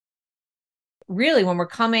really, when we're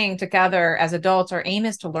coming together as adults, our aim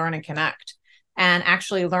is to learn and connect. And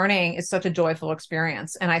actually, learning is such a joyful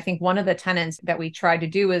experience. And I think one of the tenets that we try to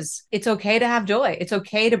do is it's okay to have joy. It's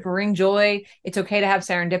okay to bring joy. It's okay to have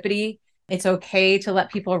serendipity. It's okay to let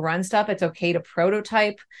people run stuff. It's okay to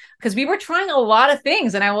prototype, because we were trying a lot of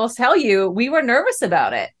things. And I will tell you, we were nervous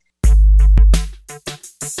about it.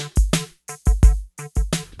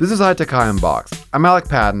 This is High Tech High Unboxed. I'm Alec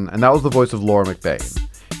Patton, and that was the voice of Laura McBain.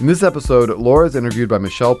 In this episode, Laura is interviewed by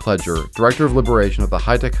Michelle Pledger, Director of Liberation at the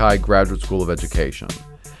High Tech High Graduate School of Education.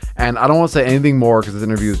 And I don't want to say anything more because this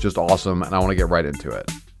interview is just awesome, and I want to get right into it.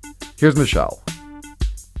 Here's Michelle.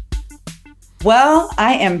 Well,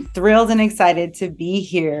 I am thrilled and excited to be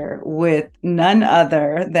here with none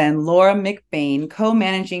other than Laura McBain,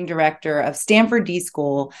 co-managing director of Stanford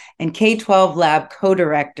D.School and K-12 Lab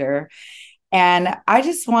co-director. And I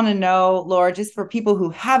just want to know, Laura, just for people who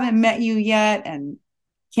haven't met you yet and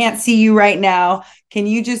can't see you right now, can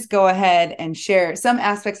you just go ahead and share some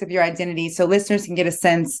aspects of your identity so listeners can get a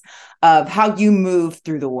sense of how you move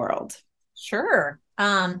through the world? Sure.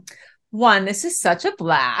 One, this is such a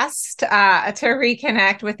blast to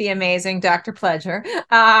reconnect with the amazing Dr. Pledger.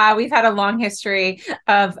 We've had a long history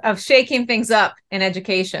of shaking things up in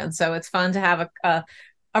education, so it's fun to have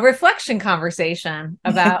a reflection conversation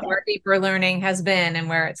about where deeper learning has been and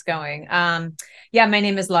where it's going. My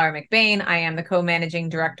name is Laura McBain. I am the co-managing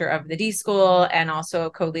director of the D.School and also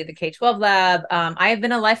co-lead the K-12 lab. I have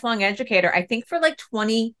been a lifelong educator, I think for like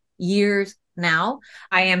 20 years now.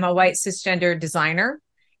 I am a white cisgender designer.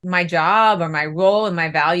 My job or my role and my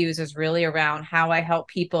values is really around how I help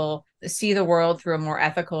people see the world through a more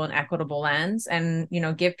ethical and equitable lens and,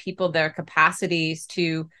 give people their capacities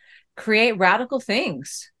to create radical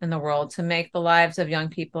things in the world to make the lives of young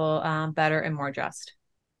people better and more just.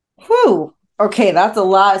 Whew. Okay, that's a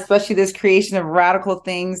lot, especially this creation of radical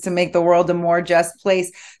things to make the world a more just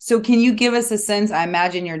place. So can you give us a sense? I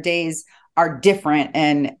imagine your days are different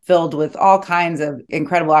and filled with all kinds of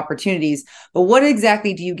incredible opportunities. But what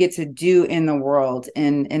exactly do you get to do in the world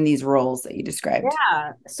in these roles that you described?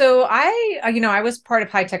 Yeah. So I was part of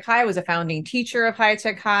High Tech High. I was a founding teacher of High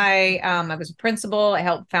Tech High. I was a principal. I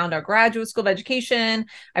helped found our graduate school of education.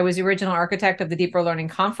 I was the original architect of the Deeper Learning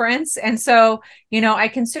Conference. And so, I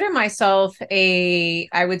consider myself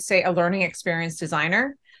I would say a learning experience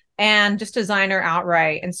designer and just designer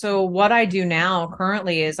outright. And so what I do now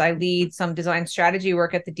currently is I lead some design strategy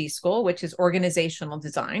work at the D.School, which is organizational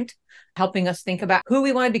design, helping us think about who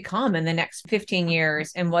we want to become in the next 15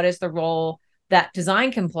 years and what is the role that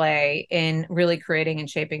design can play in really creating and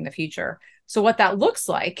shaping the future. So what that looks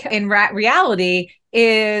like in reality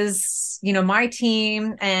is, my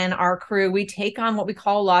team and our crew, we take on what we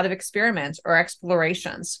call a lot of experiments or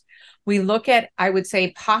explorations. We look at, I would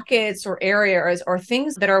say, pockets or areas or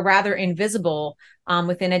things that are rather invisible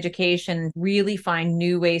within education, really find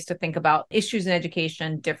new ways to think about issues in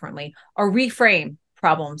education differently or reframe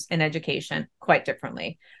problems in education quite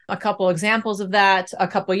differently. A couple examples of that: a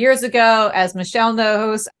couple years ago, as Michelle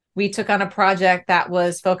knows, we took on a project that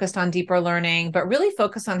was focused on deeper learning, but really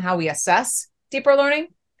focused on how we assess deeper learning,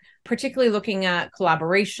 particularly looking at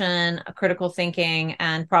collaboration, critical thinking,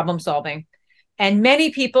 and problem solving. And many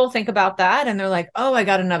people think about that and they're like, oh, I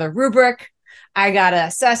got another rubric. I got to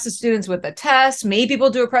assess the students with a test. Maybe we'll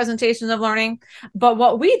do a presentation of learning. But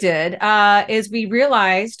what we did is we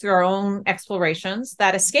realized through our own explorations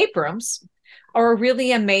that escape rooms are a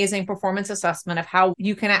really amazing performance assessment of how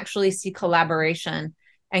you can actually see collaboration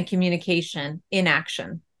and communication in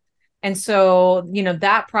action. And so,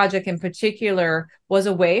 that project in particular was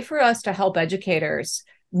a way for us to help educators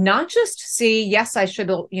not just see, yes, I should,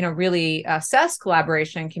 really assess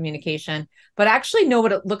collaboration and communication, but actually know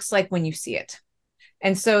what it looks like when you see it.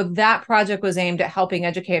 And so that project was aimed at helping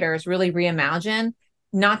educators really reimagine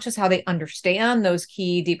not just how they understand those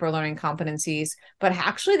key deeper learning competencies, but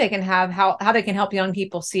actually they can have how they can help young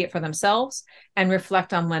people see it for themselves and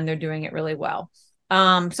reflect on when they're doing it really well.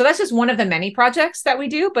 So that's just one of the many projects that we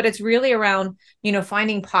do, but it's really around,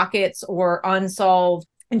 finding pockets or unsolved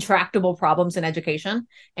intractable problems in education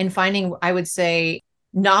and finding, I would say,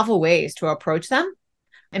 novel ways to approach them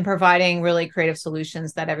and providing really creative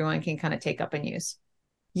solutions that everyone can kind of take up and use.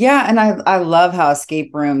 Yeah. And I love how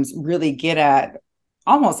escape rooms really get at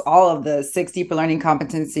almost all of the 6 deeper learning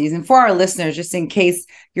competencies. And for our listeners, just in case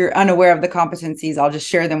you're unaware of the competencies, I'll just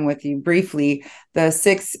share them with you briefly. The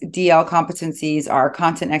 6 DL competencies are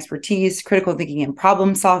content expertise, critical thinking and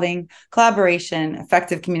problem solving, collaboration,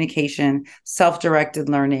 effective communication, self-directed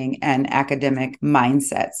learning, and academic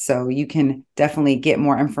mindset. So you can definitely get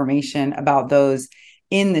more information about those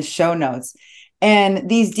in the show notes. And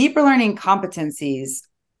these deeper learning competencies,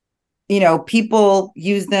 people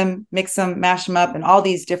use them, mix them, mash them up in all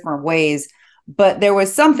these different ways. But there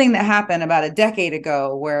was something that happened about a decade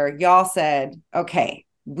ago where y'all said, okay,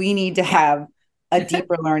 we need to have a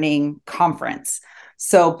deeper learning conference.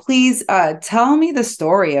 So please tell me the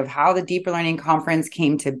story of how the Deeper Learning Conference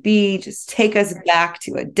came to be. Just take us back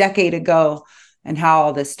to a decade ago and how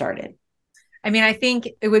all this started. I mean, I think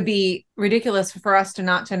it would be ridiculous for us to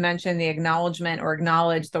not to mention the acknowledgement or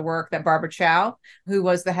acknowledge the work that Barbara Chow, who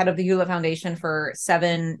was the head of the Hewlett Foundation for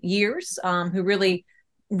 7 years, who really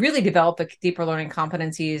developed the deeper learning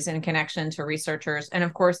competencies in connection to researchers. And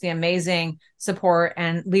of course, the amazing support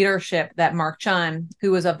and leadership that Mark Chun,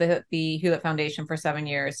 who was of the Hewlett Foundation for 7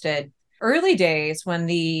 years, did. Early days when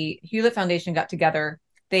the Hewlett Foundation got together,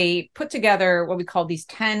 they put together what we call these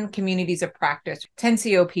 10 communities of practice, 10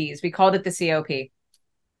 COPs. We called it the COP.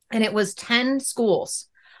 And it was 10 schools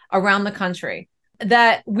around the country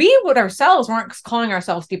that we weren't calling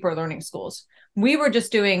ourselves deeper learning schools. We were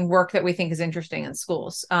just doing work that we think is interesting in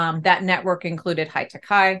schools. That network included High Tech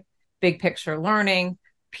High, Big Picture Learning,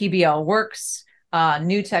 PBL Works,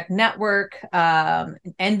 New Tech Network,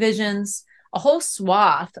 Envisions, a whole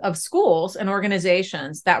swath of schools and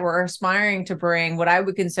organizations that were aspiring to bring what I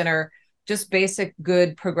would consider just basic,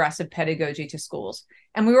 good, progressive pedagogy to schools.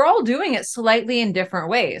 And we were all doing it slightly in different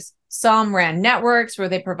ways. Some ran networks where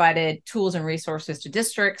they provided tools and resources to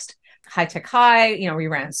districts. High Tech High, we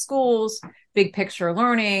ran schools. Big Picture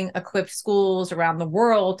Learning equipped schools around the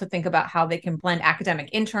world to think about how they can blend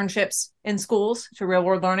academic internships in schools to real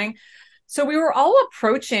world learning. So we were all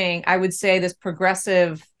approaching, I would say, this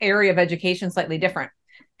progressive area of education slightly different.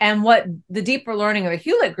 And what the Deeper Learning of the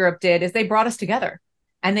Hewlett Group did is they brought us together.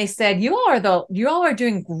 And they said, you all are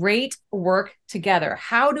doing great work together.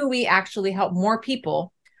 How do we actually help more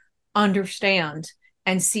people understand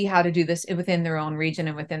and see how to do this within their own region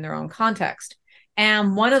and within their own context?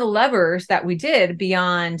 And one of the levers that we did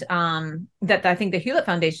beyond that I think the Hewlett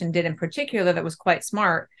Foundation did in particular that was quite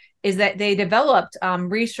smart is that they developed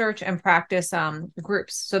research and practice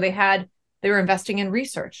groups. So they were investing in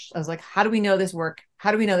research. I was like, how do we know this work?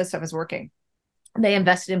 How do we know this stuff is working? They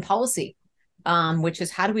invested in policy, which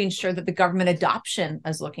is how do we ensure that the government adoption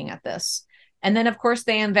is looking at this? And then, of course,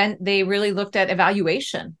 they really looked at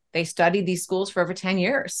evaluation. They studied these schools for over 10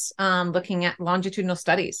 years, looking at longitudinal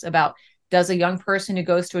studies about, does a young person who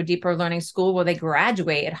goes to a deeper learning school, will they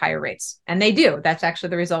graduate at higher rates? And they do. That's actually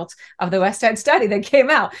the results of the West Ed study that came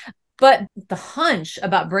out. But the hunch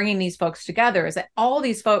about bringing these folks together is that all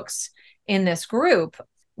these folks in this group,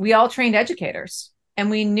 we all trained educators. And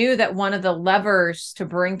we knew that one of the levers to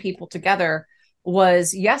bring people together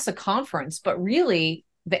was, yes, a conference, but really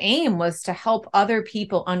the aim was to help other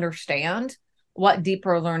people understand what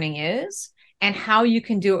deeper learning is and how you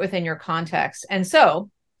can do it within your context. And so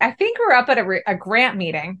I think we're up at a grant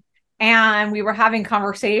meeting and we were having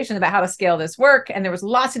conversations about how to scale this work. And there was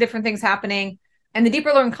lots of different things happening. And the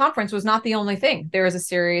Deeper Learning Conference was not the only thing. There was a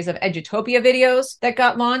series of Edutopia videos that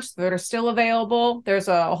got launched that are still available. There's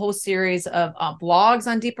a whole series of blogs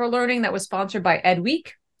on deeper learning that was sponsored by Ed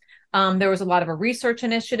Week. There was a lot of research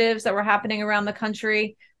initiatives that were happening around the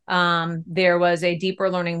country. There was a deeper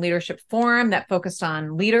learning leadership forum that focused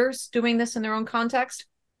on leaders doing this in their own context.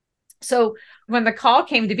 So when the call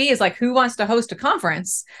came to be is like, who wants to host a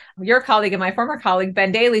conference? Your colleague and my former colleague,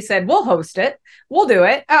 Ben Daly, said, we'll host it. We'll do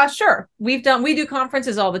it. Sure. We do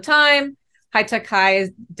conferences all the time. High Tech High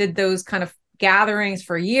did those kind of gatherings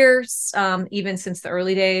for years, even since the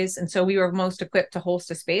early days. And so we were most equipped to host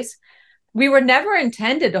a space. We were never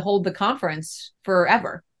intended to hold the conference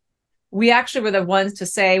forever. We actually were the ones to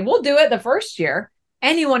say, we'll do it the first year.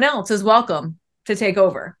 Anyone else is welcome to take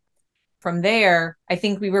over. From there, I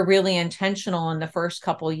think we were really intentional in the first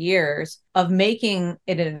couple of years of making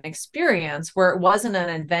it an experience where it wasn't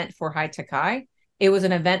an event for High Tech High. It was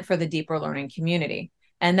an event for the deeper learning community.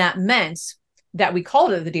 And that meant that we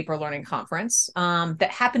called it the Deeper Learning Conference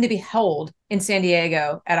that happened to be held in San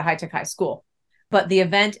Diego at a High Tech High school. But the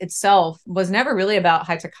event itself was never really about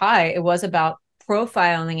High Tech High. It was about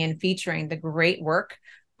profiling and featuring the great work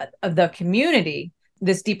of the community,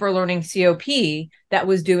 this deeper learning COP that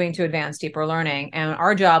was doing to advance deeper learning. And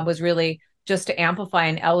our job was really just to amplify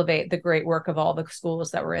and elevate the great work of all the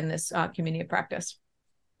schools that were in this community of practice.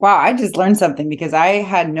 Wow, I just learned something because I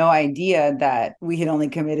had no idea that we had only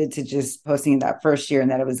committed to just posting that first year and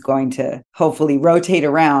that it was going to hopefully rotate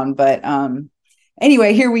around. But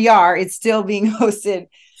anyway, here we are. It's still being hosted.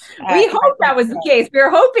 We hope that was the case. We were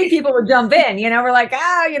hoping people would jump in. We're like,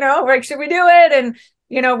 should we do it? And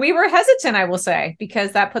we were hesitant, I will say,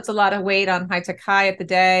 because that puts a lot of weight on High Tech High at the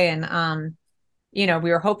day. And We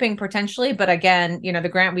were hoping potentially, but again, the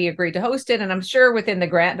grant, we agreed to host it. And I'm sure within the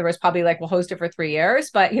grant, there was probably like, we'll host it for 3 years,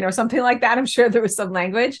 but, something like that. I'm sure there was some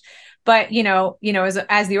language, but,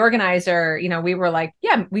 as the organizer, we were like,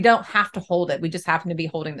 yeah, we don't have to hold it. We just happen to be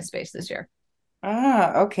holding the space this year.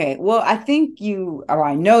 Okay. Well,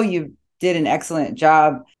 I know you did an excellent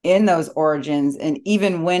job in those origins. And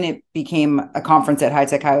even when it became a conference at High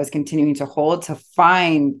Tech High was continuing to hold, to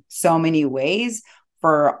find so many ways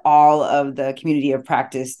for all of the community of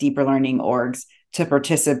practice, deeper learning orgs to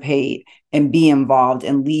participate and be involved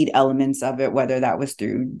and lead elements of it, whether that was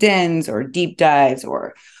through DINs or deep dives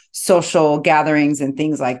or social gatherings and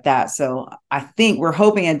things like that. So I think we're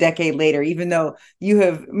hoping a decade later, even though you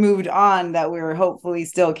have moved on, that we're hopefully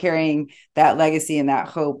still carrying that legacy and that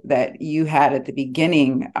hope that you had at the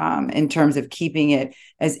beginning, in terms of keeping it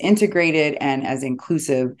as integrated and as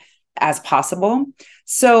inclusive as possible.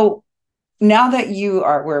 So now that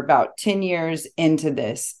we're about 10 years into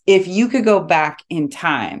this, if you could go back in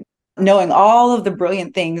time, knowing all of the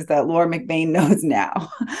brilliant things that Laura McBain knows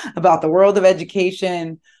now about the world of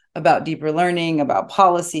education, about deeper learning, about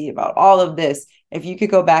policy, about all of this, if you could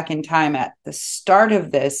go back in time at the start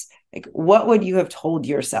of this, like, what would you have told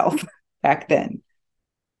yourself back then?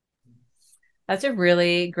 That's a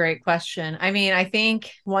really great question. I mean, I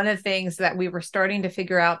think one of the things that we were starting to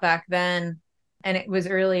figure out back then, and it was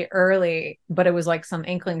really early, but it was like some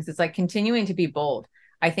inklings, it's like continuing to be bold.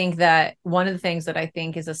 I think that one of the things that I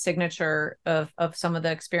think is a signature of some of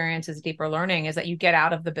the experiences, deeper learning, is that you get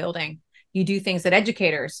out of the building. You do things that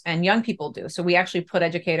educators and young people do. So we actually put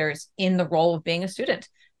educators in the role of being a student,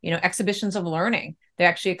 exhibitions of learning. They're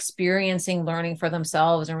actually experiencing learning for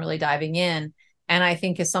themselves and really diving in. And I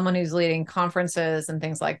think as someone who's leading conferences and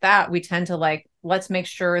things like that, we tend to let's make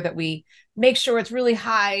sure that we make sure it's really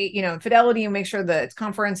high, fidelity, and make sure that it's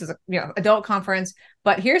conference is a, adult conference.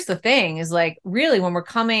 But here's the thing is really when we're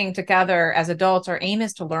coming together as adults, our aim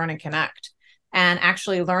is to learn and connect. And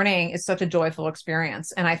actually learning is such a joyful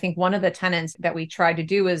experience. And I think one of the tenets that we try to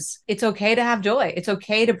do is it's okay to have joy. It's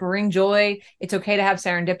okay to bring joy. It's okay to have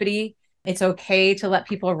serendipity. It's okay to let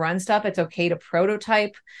people run stuff. It's okay to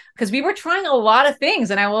prototype, because we were trying a lot of things.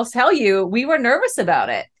 And I will tell you, we were nervous about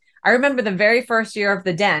it. I remember the very first year of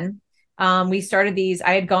the Den, we started these.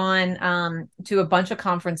 I had gone to a bunch of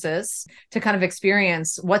conferences to kind of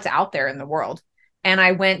experience what's out there in the world. And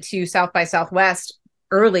I went to South by Southwest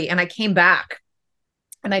early, and I came back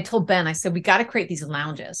and I told Ben, I said, we got to create these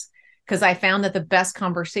lounges, because I found that the best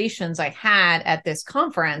conversations I had at this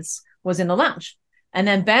conference was in the lounge. And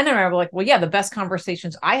then Ben and I were like, well, yeah, the best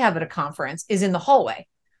conversations I have at a conference is in the hallway.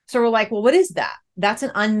 So we're like, well, what is that? That's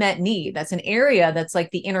an unmet need. That's an area that's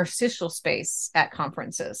like the interstitial space at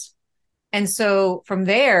conferences. And so from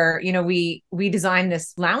there, we designed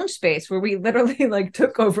this lounge space where we literally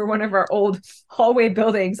took over one of our old hallway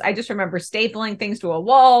buildings. I just remember stapling things to a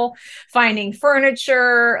wall, finding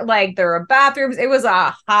furniture, there were bathrooms. It was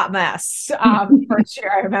a hot mess. First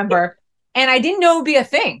year, I remember. And I didn't know it would be a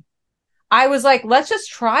thing. I was like, let's just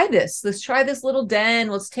try this. Let's try this little den.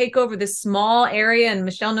 Let's take over this small area. And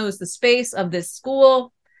Michelle knows the space of this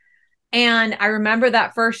school. And I remember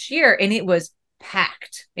that first year, and it was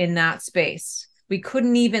packed in that space. We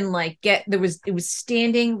couldn't even it was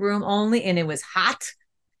standing room only, and it was hot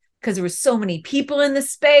because there was so many people in the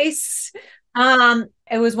space. It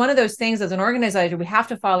was one of those things, as an organizer, we have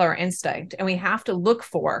to follow our instinct, and we have to look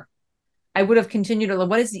for, I would have continued to look,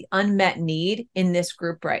 what is the unmet need in this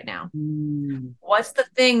group right now? What's the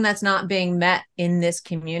thing that's not being met in this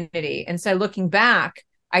community? And so looking back,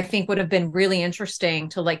 I think would have been really interesting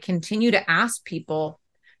to continue to ask people,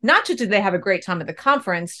 not just did they have a great time at the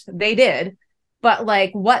conference, they did, but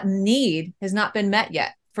what need has not been met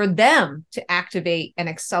yet for them to activate and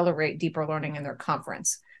accelerate deeper learning in their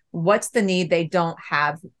conference? What's the need they don't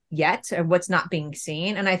have yet, and what's not being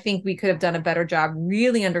seen? And I think we could have done a better job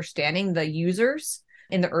really understanding the users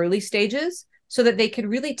in the early stages so that they could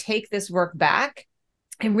really take this work back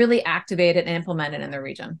and really activate it and implement it in their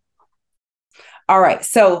region. All right.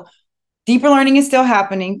 So deeper learning is still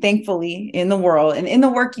happening, thankfully, in the world. And in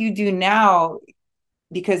the work you do now,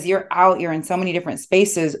 because you're in so many different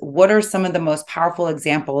spaces, what are some of the most powerful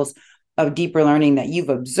examples of deeper learning that you've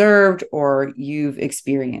observed or you've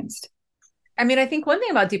experienced? I mean, I think one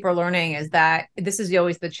thing about deeper learning is that this is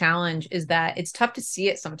always the challenge, is that it's tough to see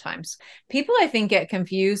it sometimes. People, I think, get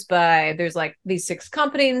confused by, there's these 6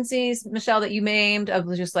 competencies, Michelle, that you named, of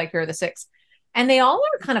just here are the 6. And they all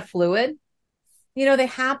are kind of fluid. They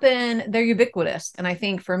happen, they're ubiquitous. And I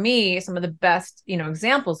think for me, some of the best,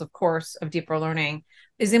 examples, of course, of deeper learning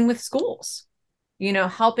is with schools,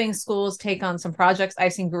 helping schools take on some projects.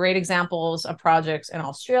 I've seen great examples of projects in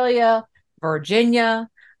Australia, Virginia,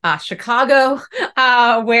 Chicago,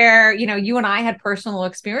 where, you and I had personal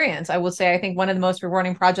experience. I will say, I think one of the most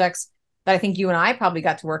rewarding projects that I think you and I probably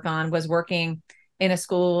got to work on was working in a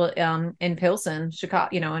school in Pilsen,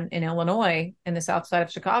 Chicago, in Illinois, in the south side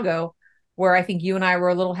of Chicago, where I think you and I were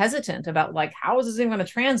a little hesitant about like, how is this even going to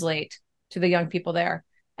translate to the young people there?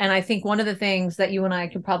 And I think one of the things that you and I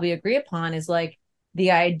could probably agree upon is like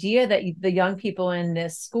the idea that the young people in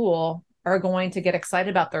this school are going to get excited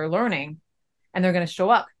about their learning and they're going to show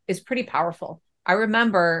up is pretty powerful. I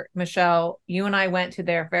remember, Michelle, you and I went to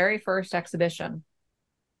their very first exhibition,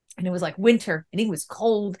 and it was like winter and it was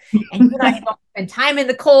cold, and you and I spent time in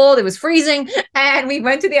the cold. It was freezing, and we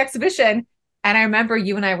went to the exhibition. And I remember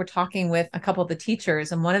you and I were talking with a couple of the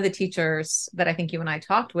teachers, and one of the teachers that I think you and I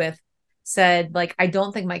talked with said, like, I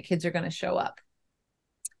don't think my kids are going to show up.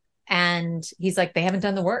 And he's like, they haven't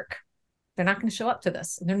done the work. They're not going to show up to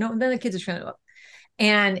this. None of the kids are showing up.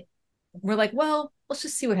 And we're like, well, let's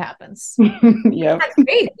just see what happens. Yep.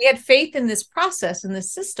 We had faith in this process, in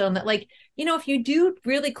this system that, like, if you do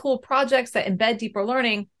really cool projects that embed deeper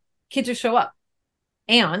learning, kids will show up.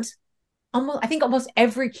 And I think almost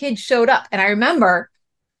every kid showed up. And I remember,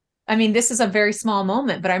 this is a very small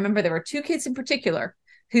moment, but I remember there were two kids in particular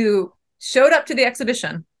who showed up to the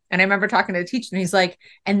exhibition. And I remember talking to the teacher, and he's like,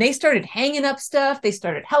 and they started hanging up stuff. They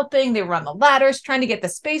started helping. They were on the ladders trying to get the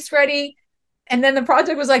space ready. And then the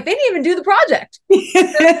project was like, they didn't even do the project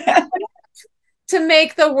to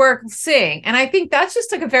make the work sing. And I think that's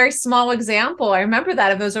just like a very small example. I remember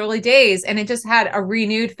that of those early days. And it just had a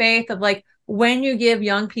renewed faith of like, when you give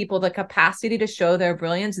young people the capacity to show their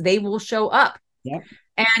brilliance, they will show up. Yep.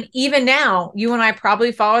 And even now, you and I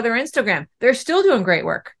probably follow their Instagram. They're still doing great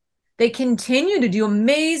work. They continue to do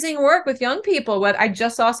amazing work with young people. What I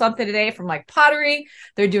just saw something today from like pottery.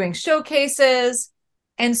 They're doing showcases.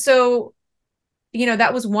 And so,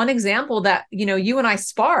 that was one example that, you and I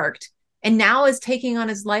sparked, and now is taking on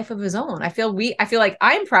his life of his own. I feel like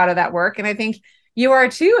I'm proud of that work. And I think you are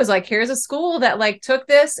too, is like, here's a school that like took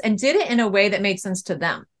this and did it in a way that made sense to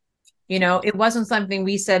them. It wasn't something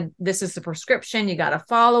we said, this is the prescription, you got to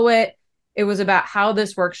follow it. It was about how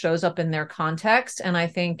this work shows up in their context. And I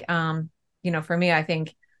think, for me, I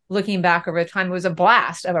think looking back over time, it was a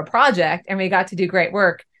blast of a project and we got to do great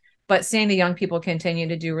work. But seeing the young people continue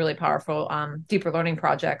to do really powerful, deeper learning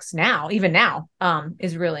projects even now,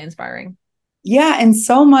 is really inspiring. Yeah. And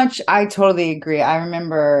so much, I totally agree. I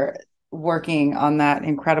remember working on that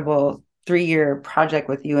incredible 3-year project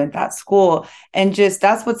with you at that school. And just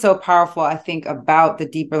that's what's so powerful, I think, about the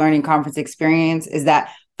Deeper Learning Conference experience is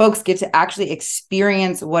that folks get to actually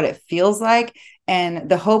experience what it feels like. And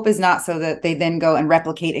the hope is not so that they then go and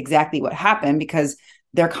replicate exactly what happened, because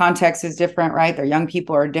their context is different, right? Their young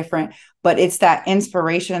people are different, but it's that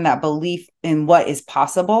inspiration, that belief in what is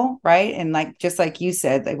possible, right? And like, just like you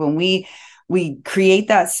said, like when we create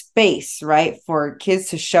that space, right, for kids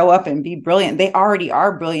to show up and be brilliant, they already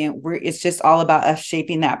are brilliant. It's just all about us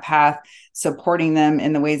shaping that path, supporting them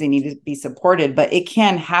in the ways they need to be supported. But it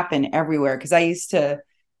can happen everywhere. Because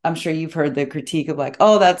I'm sure you've heard the critique of like,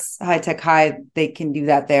 oh, that's high tech high, they can do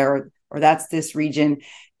that there, or that's this region.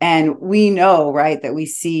 And we know, right, that we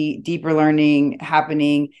see deeper learning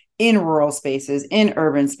happening in rural spaces, in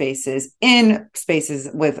urban spaces, in spaces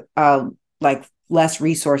with like less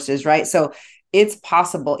resources, right? So it's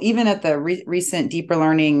possible. Even at the recent Deeper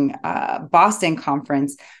Learning Boston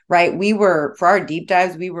conference, right? For our deep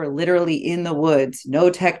dives, we were literally in the woods, no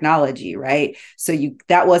technology, right? So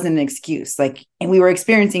that wasn't an excuse. Like, and we were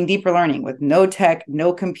experiencing deeper learning with no tech,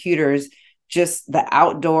 no computers, just the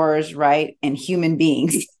outdoors, right? And human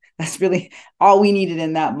beings. That's really all we needed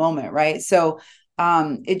in that moment, right? So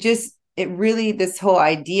it really, this whole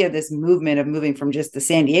idea, this movement of moving from just the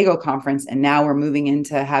San Diego conference, and now we're moving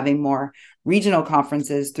into having more regional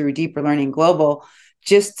conferences through Deeper Learning Global,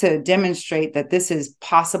 just to demonstrate that this is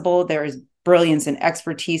possible. There is brilliance and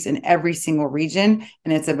expertise in every single region.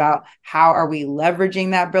 And it's about how are we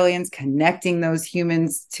leveraging that brilliance, connecting those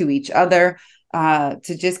humans to each other,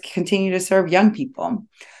 to just continue to serve young people.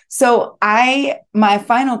 So my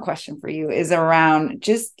final question for you is around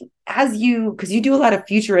just because you do a lot of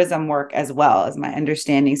futurism work as well, as my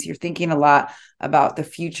understanding. So you're thinking a lot about the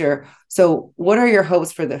future. So what are your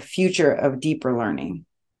hopes for the future of deeper learning?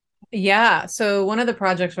 Yeah. So one of the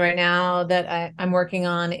projects right now that I'm working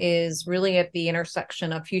on is really at the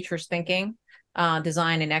intersection of futures thinking,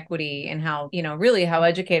 design, and equity, and how, really how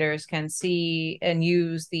educators can see and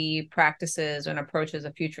use the practices and approaches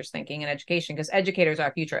of futures thinking in education, because educators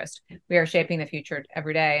are futurists. We are shaping the future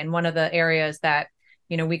every day. And one of the areas that,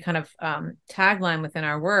 we kind of tagline within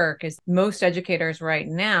our work is most educators right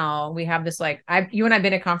now, we have this you and I've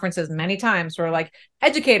been at conferences many times where like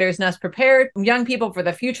educators must prepare young people for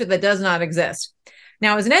the future that does not exist.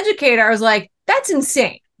 Now, as an educator, I was like, that's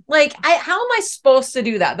insane. Like, how am I supposed to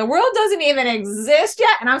do that? The world doesn't even exist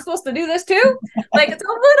yet, and I'm supposed to do this too? Like, it's a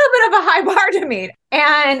little bit of a high bar to meet.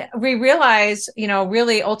 And we realized,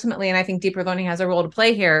 really ultimately, and I think deeper learning has a role to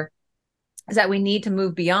play here, is that we need to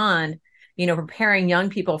move beyond, preparing young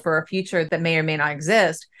people for a future that may or may not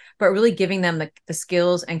exist, but really giving them the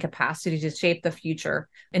skills and capacity to shape the future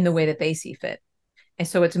in the way that they see fit. And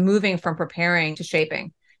so it's moving from preparing to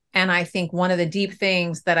shaping. And I think one of the deep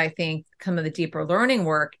things that I think some of the deeper learning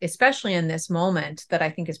work, especially in this moment, that I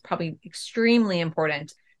think is probably extremely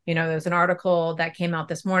important. There's an article that came out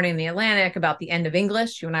this morning in the Atlantic about the end of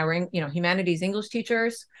English. You and I were, humanities English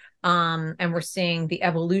teachers. And we're seeing the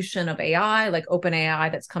evolution of AI, like open AI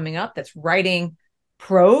that's coming up, that's writing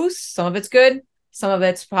prose. Some of it's good. Some of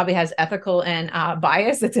it's probably has ethical and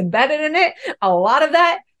bias that's embedded in it. A lot of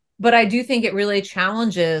that. But I do think it really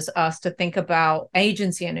challenges us to think about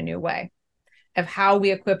agency in a new way, of how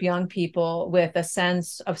we equip young people with a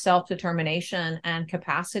sense of self-determination and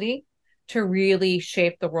capacity to really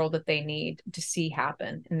shape the world that they need to see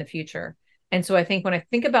happen in the future. And so I think when I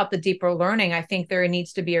think about the deeper learning, I think there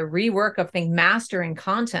needs to be a rework of mastering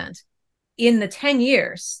content. In the 10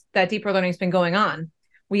 years that deeper learning has been going on,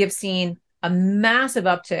 we have seen a massive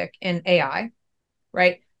uptick in AI,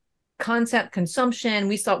 right? Concept consumption.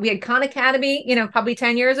 We had Khan Academy, probably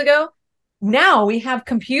 10 years ago. Now we have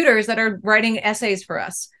computers that are writing essays for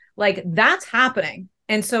us. Like, that's happening.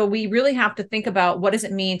 And so we really have to think about what does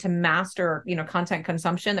it mean to master, content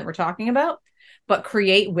consumption that we're talking about, but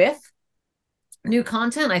create with new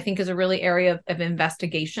content, I think is a really area of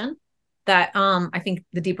investigation that I think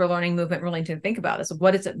the deeper learning movement really need to think about is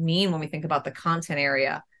what does it mean when we think about the content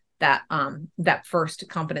area that that first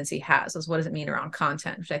competency has, is what does it mean around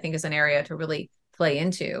content, which I think is an area to really play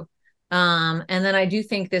into. And then I do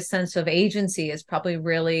think this sense of agency is probably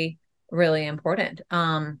really, really important.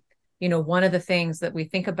 One of the things that we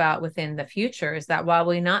think about within the future is that while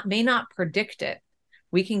we may not predict it,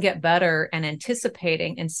 we can get better at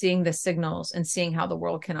anticipating and seeing the signals and seeing how the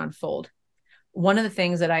world can unfold. One of the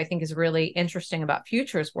things that I think is really interesting about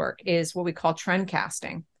futures work is what we call trend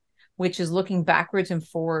casting, which is looking backwards and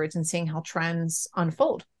forwards and seeing how trends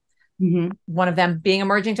unfold. Mm-hmm. One of them being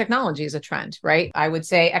emerging technology is a trend, right? I would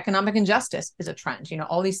say economic injustice is a trend,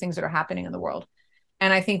 all these things that are happening in the world.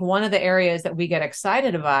 And I think one of the areas that we get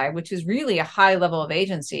excited by, which is really a high level of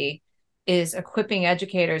agency, is equipping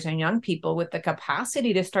educators and young people with the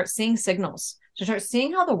capacity to start seeing signals, to start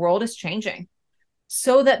seeing how the world is changing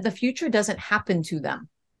so that the future doesn't happen to them.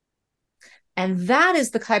 And that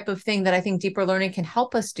is the type of thing that I think deeper learning can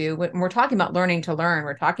help us do. When we're talking about learning to learn,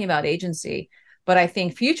 we're talking about agency. But I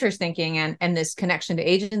think futures thinking and this connection to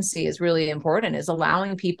agency is really important, is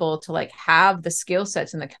allowing people to have the skill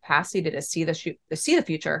sets and the capacity to see the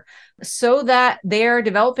future so that they're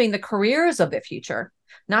developing the careers of the future,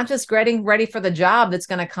 not just getting ready for the job that's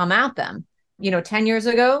going to come at them. 10 years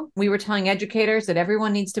ago, we were telling educators that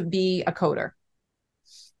everyone needs to be a coder.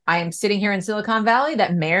 I am sitting here in Silicon Valley.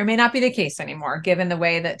 That may or may not be the case anymore, given the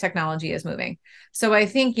way that technology is moving. So I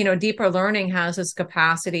think, deeper learning has this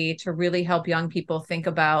capacity to really help young people think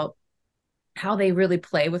about how they really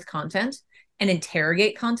play with content and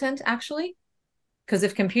interrogate content, actually. Because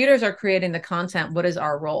if computers are creating the content, what is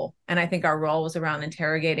our role? And I think our role was around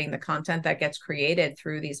interrogating the content that gets created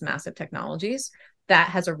through these massive technologies. That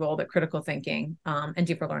has a role that critical thinking and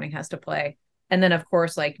deeper learning has to play. And then, of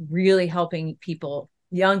course, really helping people,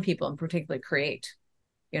 young people in particular, create,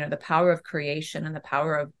 the power of creation and the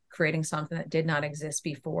power of creating something that did not exist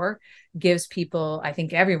before gives people, I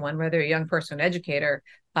think everyone, whether you're a young person or educator,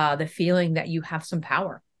 the feeling that you have some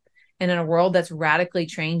power. And in a world that's radically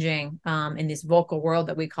changing, in this vocal world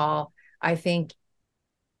that we call, I think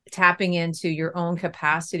tapping into your own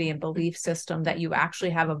capacity and belief system that you actually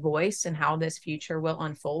have a voice in how this future will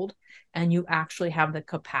unfold, and you actually have the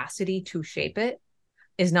capacity to shape it,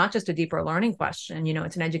 is not just a deeper learning question,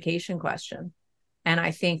 it's an education question. And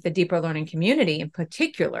I think the deeper learning community in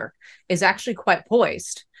particular is actually quite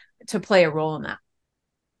poised to play a role in that.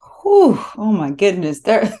 Whew, oh my goodness.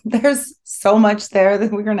 There's so much there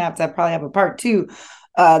that we're going to probably have a part two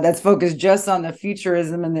that's focused just on the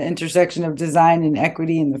futurism and the intersection of design and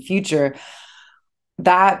equity in the future.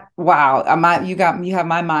 Wow. You have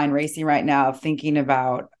my mind racing right now of thinking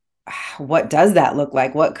about what does that look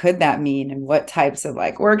like? What could that mean? And what types of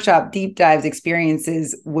workshop, deep dives,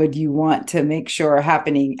 experiences would you want to make sure are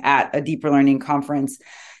happening at a deeper learning conference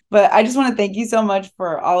But I just want to thank you so much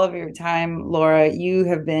for all of your time, Laura. You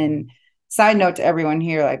have been, side note to everyone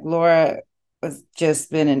here, like Laura has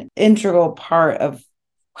just been an integral part of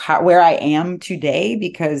where I am today,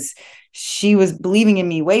 because she was believing in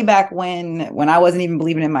me way back when I wasn't even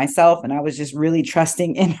believing in myself. And I was just really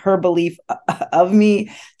trusting in her belief of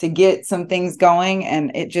me to get some things going.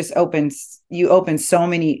 And it just you opened so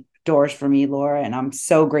many doors for me, Laura, and I'm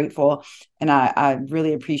so grateful. And I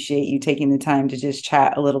really appreciate you taking the time to just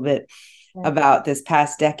chat a little bit about this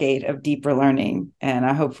past decade of deeper learning. And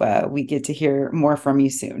I hope we get to hear more from you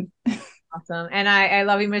soon. Awesome. And I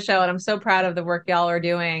love you, Michelle. And I'm so proud of the work y'all are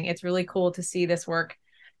doing. It's really cool to see this work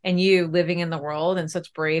and you living in the world in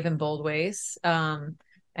such brave and bold ways. And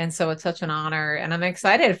so it's such an honor. And I'm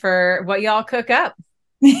excited for what y'all cook up.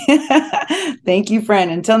 Thank you,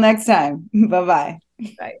 friend. Until next time. Bye-bye.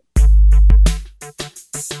 Bye.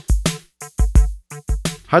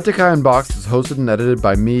 High Tech High Unboxed is hosted and edited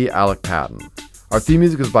by me, Alec Patton. Our theme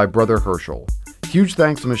music is by Brother Herschel. Huge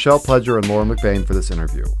thanks to Michelle Pledger and Laura McBain for this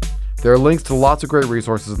interview. There are links to lots of great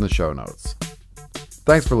resources in the show notes.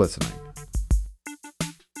 Thanks for listening.